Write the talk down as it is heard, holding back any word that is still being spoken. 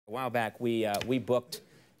A while back, we booked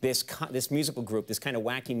this musical group, this kind of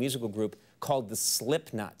wacky musical group called the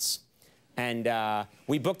Slipnutz. And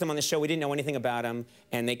we booked them on the show. We didn't know anything about them.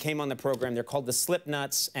 And they came on the program. They're called the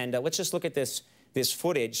Slipnutz. And let's just look at this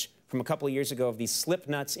footage from a couple of years ago of these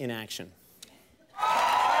Slipnutz in action.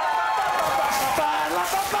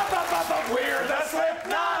 We're the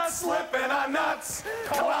Slipnutz, slipping on nuts,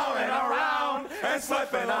 clowning around and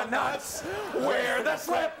slipping on nuts. We're the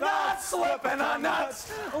Slipnutz, slipping on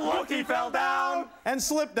nuts. Look, he fell down and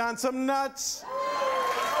slipped on some nuts.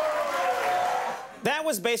 That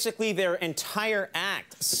was basically their entire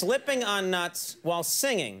act, slipping on nuts while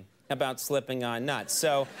singing about slipping on nuts.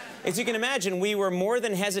 So, as you can imagine, we were more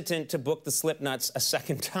than hesitant to book the Slipnutz a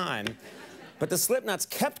second time. But the Slipnutz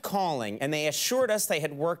kept calling, and they assured us they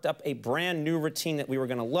had worked up a brand new routine that we were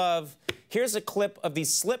going to love. Here's a clip of the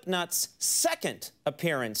Slipnutz' second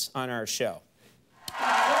appearance on our show. We're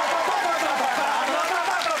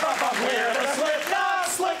the Slipnutz,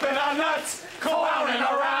 slipping on nuts, clowning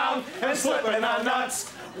around and slipping on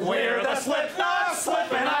nuts. We're the Slipnutz,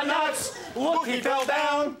 slipping on nuts. Look, he fell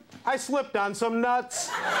down. I slipped on some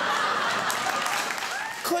nuts.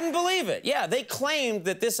 Couldn't believe it. Yeah, they claimed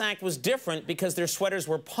that this act was different because their sweaters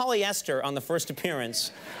were polyester on the first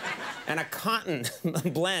appearance and a cotton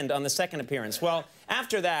blend on the second appearance. Well,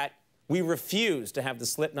 after that, we refused to have the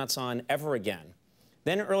Slipnutz on ever again.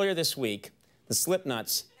 Then earlier this week, the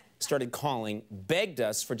Slipnutz started calling, begged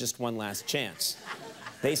us for just one last chance.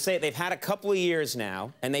 They say they've had a couple of years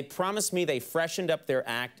now, and they promised me they freshened up their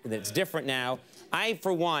act, that it's different now.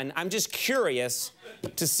 For one, I'm just curious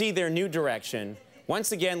to see their new direction.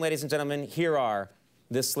 Once again, ladies and gentlemen, here are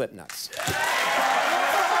the Slipnutz.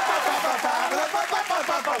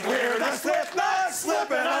 We're the Slipnutz,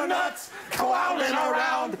 slipping on nuts, clowning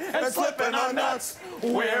around and slipping on nuts.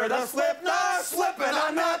 We're the Slipnutz, slipping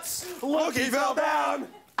on nuts. Look, he fell down.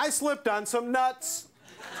 I slipped on some nuts.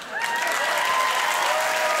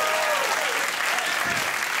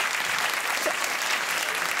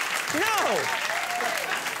 No!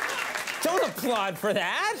 Don't applaud for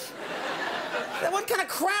that. What kind of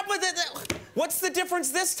crap was it? What's the difference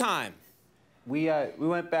this time? We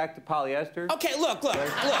went back to polyester. Okay, look,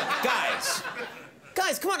 guys.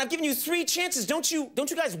 Guys, come on, I've given you 3 chances. Don't you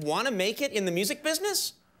guys want to make it in the music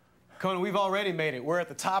business? Conan, we've already made it. We're at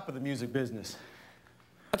the top of the music business.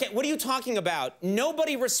 Okay, what are you talking about?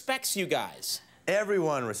 Nobody respects you guys.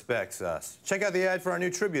 Everyone respects us. Check out the ad for our new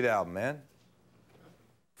tribute album, man.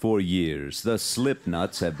 For years, the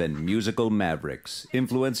Slipnutz have been musical mavericks,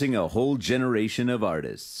 influencing a whole generation of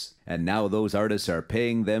artists. And now those artists are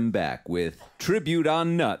paying them back with Tribute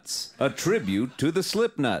on Nuts, a tribute to the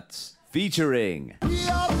Slipnutz, featuring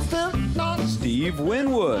Steve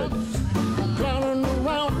Winwood,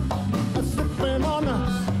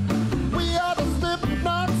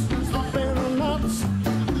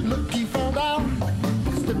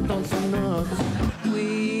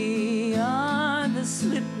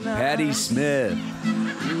 Patti Smith,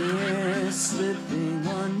 we're slipping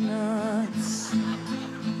on nuts.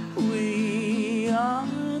 We are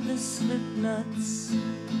the Slipnutz.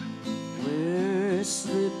 We're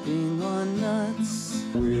slipping on nuts.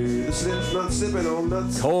 We're the Slipnutz, sipping on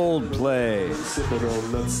nuts. Coldplay, Sipping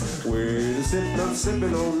on nuts. We're the Slipnutz,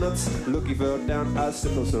 sipping on nuts. Look, he fell down. I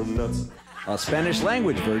slipped on some nuts. a Spanish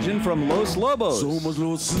language version from Los Lobos. Somos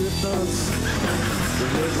los Slipnutz.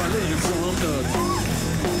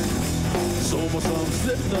 Somos some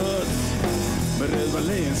Slipnutz.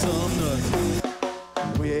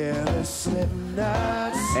 We're the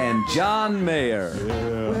Slipnutz. And John Mayer.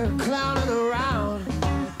 We're clowning around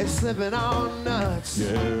and slipping on nuts.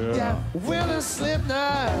 Yeah, we're the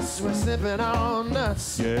Slipnutz. We're slipping on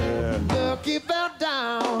nuts. Look, he fell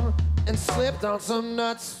down and slipped on some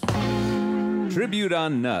nuts. Tribute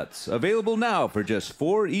on Nuts, available now for just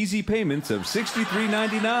 4 easy payments of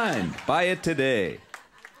 $63.99. Buy it today.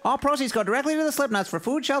 All proceeds go directly to the Slipnutz for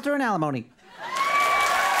food, shelter, and alimony.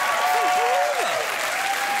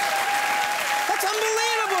 That's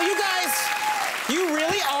unbelievable. You guys, you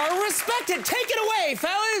really are respected. Take it away,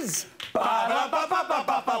 fellas.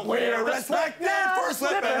 We're respected for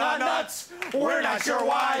slipping on nuts. We're not sure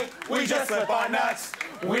why, we just slip on nuts.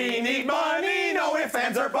 We need money, no ifs,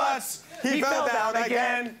 ands, or buts. He fell down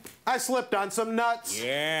again. I slipped on some nuts.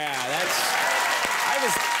 Yeah,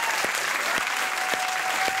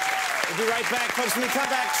 We'll be right back, folks. When we come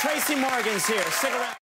back, Tracy Morgan's here. Stick around.